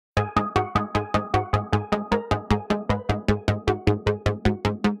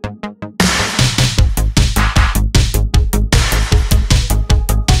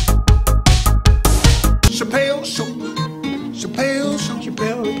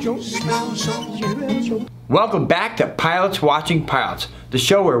Welcome back to Pilots Watching Pilots, the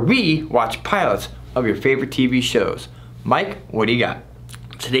show where we watch pilots of your favorite TV shows. Mike, what do you got?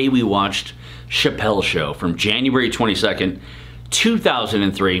 Today we watched Chappelle Show from January 22nd,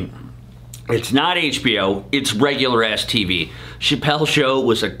 2003. It's not HBO, it's regular ass TV. Chappelle Show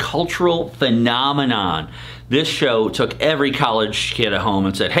was a cultural phenomenon. This show took every college kid at home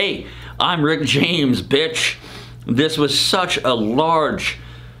and said, hey, I'm Rick James, bitch. This was such a large,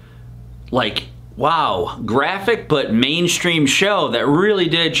 like, wow, graphic but mainstream show that really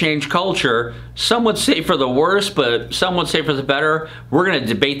did change culture. Some would say for the worse, but some would say for the better. We're gonna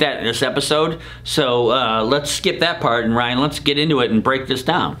debate that in this episode. So let's skip that part, and Ryan, let's get into it and break this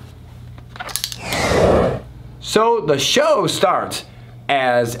down. So the show starts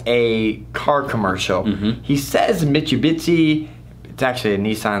as a car commercial. He says Mitsubishi, it's actually a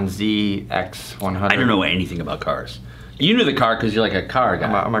Nissan ZX100. I don't know anything about cars. You knew the car because you're like a car guy.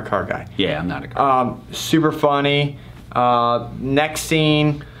 I'm a car guy. Yeah, I'm not a car. Super funny. Next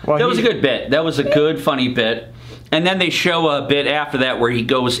scene. Well, that was a good bit. That was a good, funny bit. And then they show a bit after that where he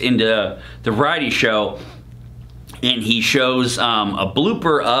goes into the variety show and he shows a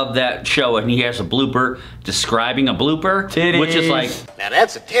blooper of that show, and he has a blooper describing a blooper. Titties. Which is like, now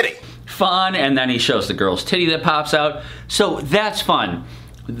that's a titty. Fun, and then he shows the girl's titty that pops out. So that's fun.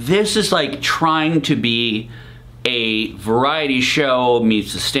 This is like trying to be a variety show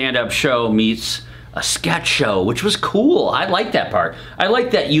meets a stand-up show meets a sketch show, which was cool. I like that part. I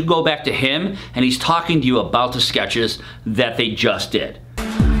like that you go back to him and he's talking to you about the sketches that they just did.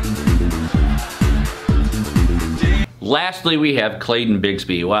 Lastly, we have Clayton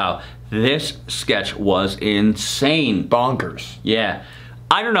Bigsby. Wow, this sketch was insane. Bonkers. Yeah.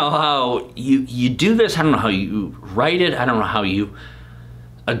 I don't know how you do this. I don't know how you write it. I don't know how you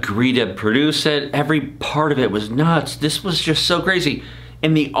agree to produce it. Every part of it was nuts. This was just so crazy.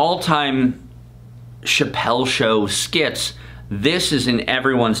 In the all-time Chappelle Show skits, this is in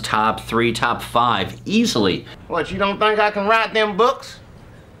everyone's top 3, top 5, easily. What, you don't think I can write them books?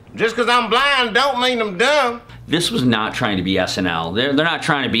 Just because I'm blind don't mean I'm dumb. This was not trying to be SNL. They're not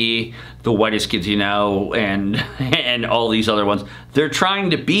trying to be the Whitest Kids You Know and all these other ones. They're trying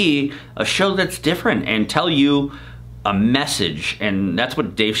to be a show that's different and tell you a message, and that's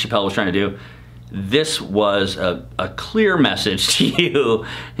what Dave Chappelle was trying to do. This was a clear message to you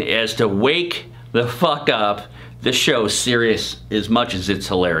as to wake the fuck up. This show is serious as much as it's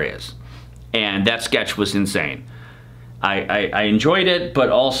hilarious. And that sketch was insane. I enjoyed it, but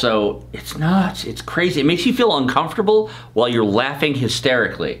also it's nuts. It's crazy. It makes you feel uncomfortable while you're laughing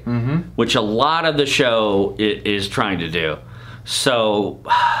hysterically, which a lot of the show is trying to do. So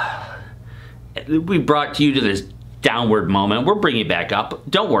we brought you to this downward moment. We're bringing it back up.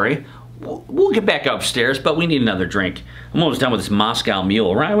 Don't worry. We'll get back upstairs, but we need another drink. I'm almost done with this Moscow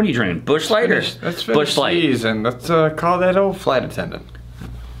Mule. Ryan, what are you drinking? Busch Light or Let's finish Busch Light? these and let's call that old flight attendant.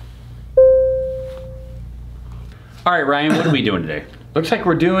 All right, Ryan, what are we doing today? Looks like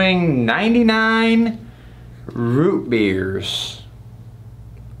we're doing 99 root beers.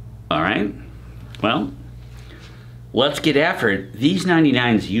 All right. Well, let's get after it. These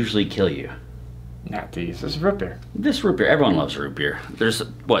 99s usually kill you. Not these. This is root beer. This root beer, everyone loves root beer. There's,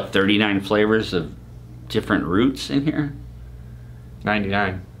 what, 39 flavors of different roots in here?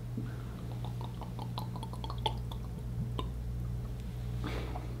 99.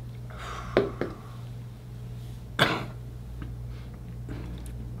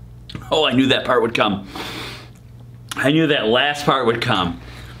 Oh, I knew that part would come. I knew that last part would come.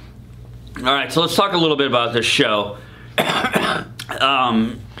 All right, so let's talk a little bit about this show.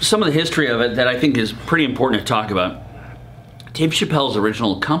 Some of the history of it that I think is pretty important to talk about. Dave Chappelle's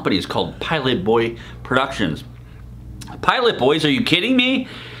original company is called Pilot Boy Productions. Pilot Boys, are you kidding me?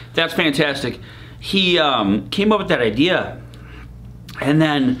 That's fantastic. He came up with that idea, and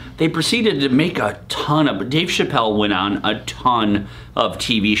then they proceeded to make a ton of, Dave Chappelle went on a ton of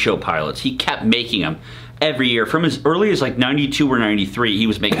TV show pilots. He kept making them every year. From as early as like 92 or 93, he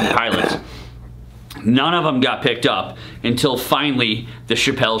was making pilots. None of them got picked up until finally the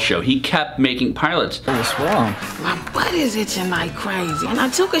Chappelle Show. He kept making pilots. What's wrong? My butt is itching like crazy, and I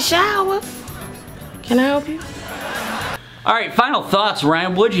took a shower. Can I help you? All right, final thoughts,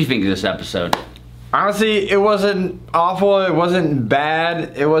 Ryan. What'd you think of this episode? Honestly, it wasn't awful. It wasn't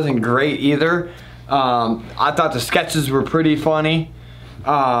bad. It wasn't great either. I thought the sketches were pretty funny.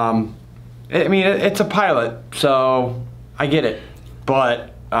 I mean, it's a pilot, so I get it.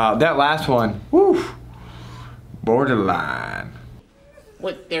 But that last one, whew, borderline.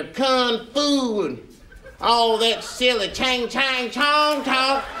 With their kung fu and all that silly chang chang chong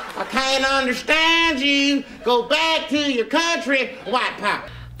talk. I can't understand you. Go back to your country, white power.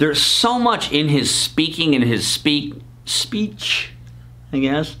 there's so much in his speaking and his speech, I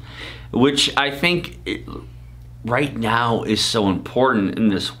guess, which I think right now is so important in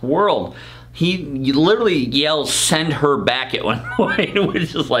this world. He literally yells, "Send her back" at one point,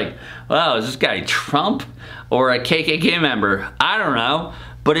 which is like, wow, is this guy Trump or a KKK member? I don't know,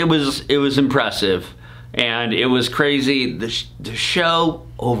 but it was impressive, and it was crazy. The show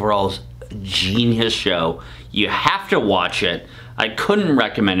overall is a genius show. You have to watch it. I couldn't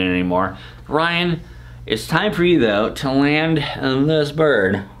recommend it anymore. Ryan, it's time for you though to land this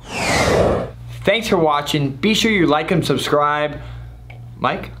bird. Thanks for watching. Be sure you like and subscribe.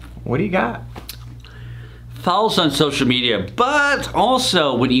 Mike, what do you got? Follow us on social media, but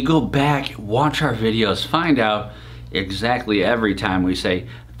also when you go back, watch our videos, find out exactly every time we say,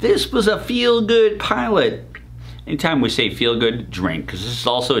 this was a feel-good pilot. Anytime we say feel-good, drink, because this is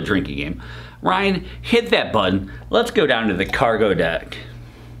also a drinking game. Ryan, hit that button. Let's go down to the cargo deck.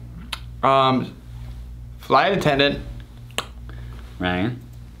 Flight attendant. Ryan.